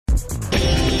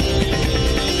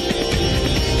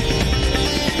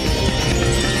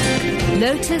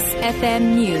Lotus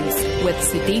FM News with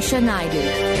SUDISHA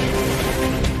Naidu.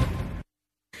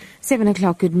 7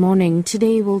 o'clock, good morning.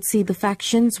 Today we'll see the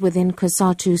factions within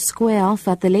Cosatu square off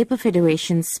at the Labour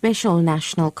Federation's Special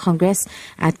National Congress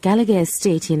at Gallagher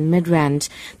Estate in Midrand.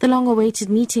 The long-awaited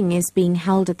meeting is being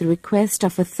held at the request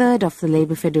of a third of the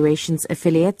Labour Federation's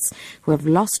affiliates who have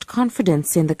lost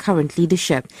confidence in the current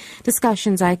leadership.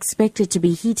 Discussions are expected to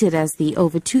be heated as the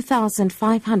over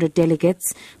 2,500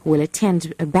 delegates who will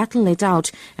attend battle it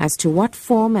out as to what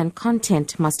form and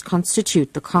content must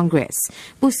constitute the Congress.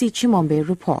 Mmusi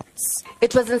reports.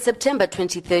 It was in September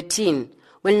 2013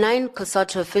 when 9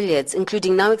 Cosatu affiliates,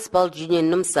 including now expelled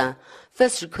Union NUMSA,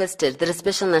 first requested that a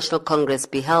special national congress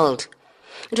be held.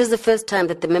 It was the first time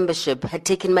that the membership had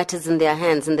taken matters in their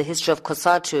hands in the history of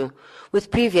Cosatu, with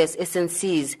previous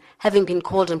SNCs having been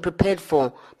called and prepared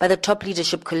for by the top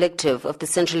leadership collective of the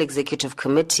Central Executive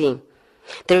Committee.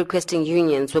 The requesting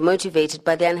unions were motivated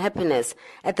by their unhappiness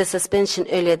at the suspension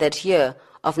earlier that year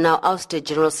of now ousted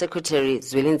General Secretary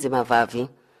Zwelinzima Vavi.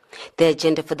 The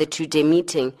agenda for the two-day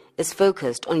meeting is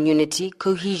focused on unity,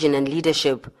 cohesion and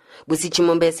leadership. Mmusi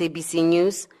Maimane, SABC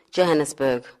News,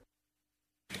 Johannesburg.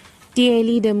 DA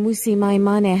leader Mmusi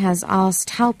Maimane has asked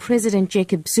how President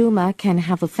Jacob Zuma can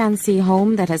have a fancy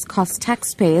home that has cost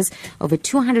taxpayers over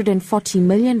 240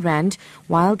 million rand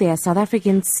while there are South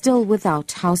Africans still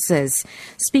without houses.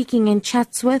 Speaking in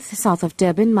Chatsworth, south of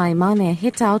Durban, Maimane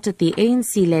hit out at the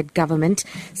ANC-led government,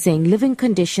 saying living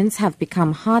conditions have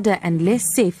become harder and less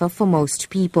safer for most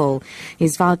people.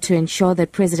 He's vowed to ensure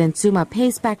that President Zuma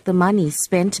pays back the money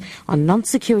spent on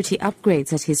non-security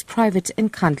upgrades at his private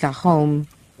Nkandla home.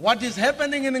 What is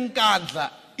happening in Nkandla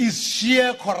is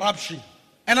sheer corruption.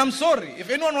 And I'm sorry,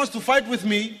 if anyone wants to fight with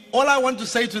me, all I want to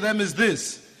say to them is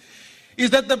this,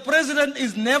 is that the president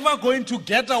is never going to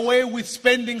get away with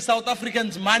spending South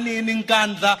Africans' money in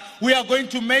Nkandla. We are going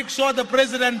to make sure the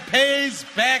president pays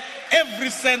back every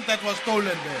cent that was stolen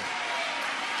there.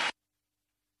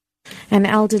 An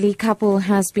elderly couple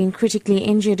has been critically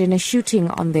injured in a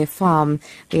shooting on their farm.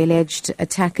 The alleged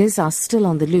attackers are still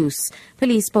on the loose.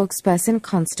 Police spokesperson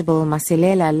Constable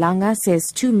Maselela Langa says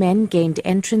 2 men gained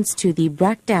entrance to the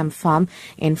Brakdam farm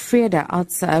in Vrede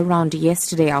around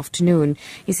yesterday afternoon.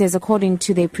 He says according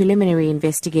to their preliminary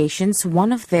investigations,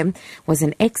 one of them was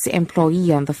an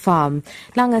ex-employee on the farm.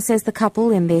 Langa says the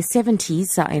couple in their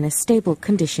 70s are in a stable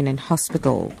condition in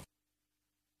hospital.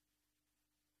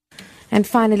 And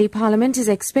finally, Parliament is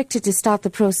expected to start the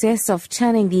process of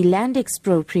turning the Land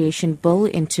Expropriation Bill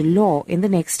into law in the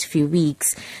next few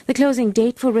weeks. The closing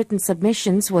date for written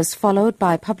submissions was followed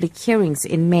by public hearings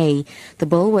in May. The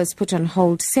bill was put on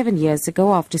hold 7 years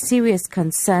ago after serious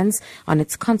concerns on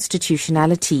its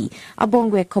constitutionality.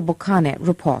 Abongwe Kobokane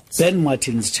reports. Ben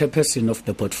Martins, chairperson of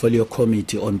the Portfolio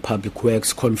Committee on Public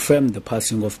Works, confirmed the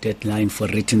passing of deadline for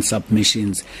written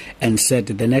submissions and said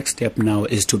the next step now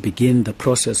is to begin the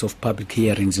process of public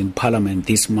hearings in Parliament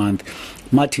this month.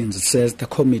 Martins says the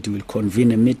committee will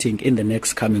convene a meeting in the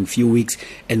next coming few weeks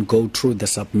and go through the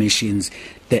submissions.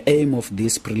 The aim of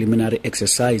this preliminary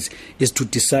exercise is to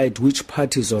decide which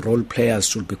parties or role players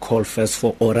should be called first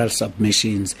for oral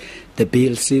submissions. The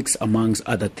bill seeks, amongst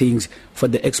other things, for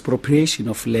the expropriation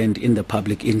of land in the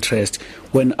public interest.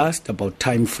 When asked about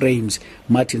time frames,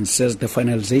 Martins says the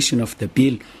finalization of the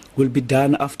bill will be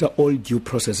done after all due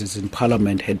processes in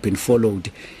Parliament had been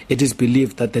followed. It is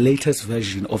believed that the latest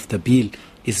version of the bill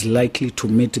is likely to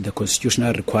meet the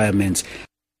constitutional requirements.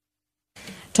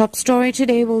 Top story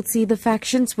today will see the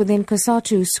factions within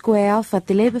Cosatu square off at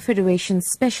the Labour Federation's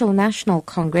Special National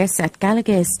Congress at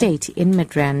Gallagher Estate in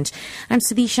Midrand. I'm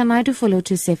SUDISHA Naidu for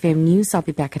Lotus FM News. I'll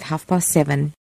be back at 7:30.